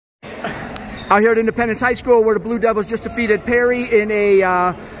Out here at Independence High School, where the Blue Devils just defeated Perry in a,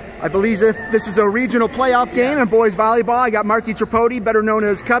 I believe this is a regional playoff game in boys volleyball. I got Marky Tripodi, better known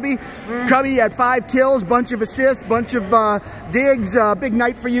as Cubby. Cubby had 5 kills, bunch of assists, bunch of digs. Big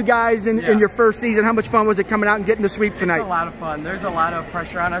night for you guys in your first season. How much fun was it coming out and getting the sweep tonight? It's a lot of fun. There's a lot of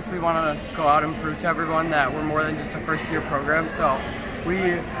pressure on us. We want to go out and prove to everyone that we're more than just a first-year program. So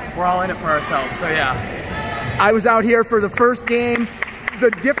we're all in it for ourselves. So yeah. I was out here for the first game. The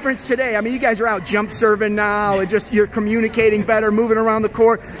difference today, I mean, you guys are out jump serving now, and just you're communicating better, moving around the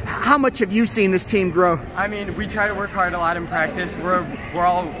court. How much have you seen this team grow? I mean, we try to work hard a lot in practice.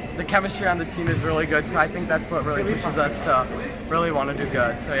 The chemistry on the team is really good, so I think that's what really pushes us to really want to do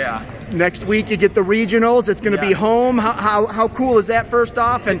good. So yeah. Next week you get the regionals. It's going to be home. How cool is that? First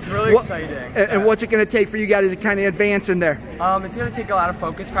off, and it's really exciting. And what's it going to take for you guys to kind of advance in there? It's going to take a lot of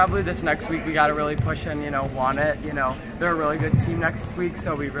focus. Probably this next week we got to really push and want it. They're a really good team next week,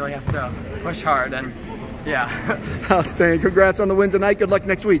 so we really have to push hard and yeah. Outstanding. Congrats on the win tonight. Good luck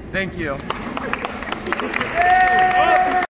next week. Thank you.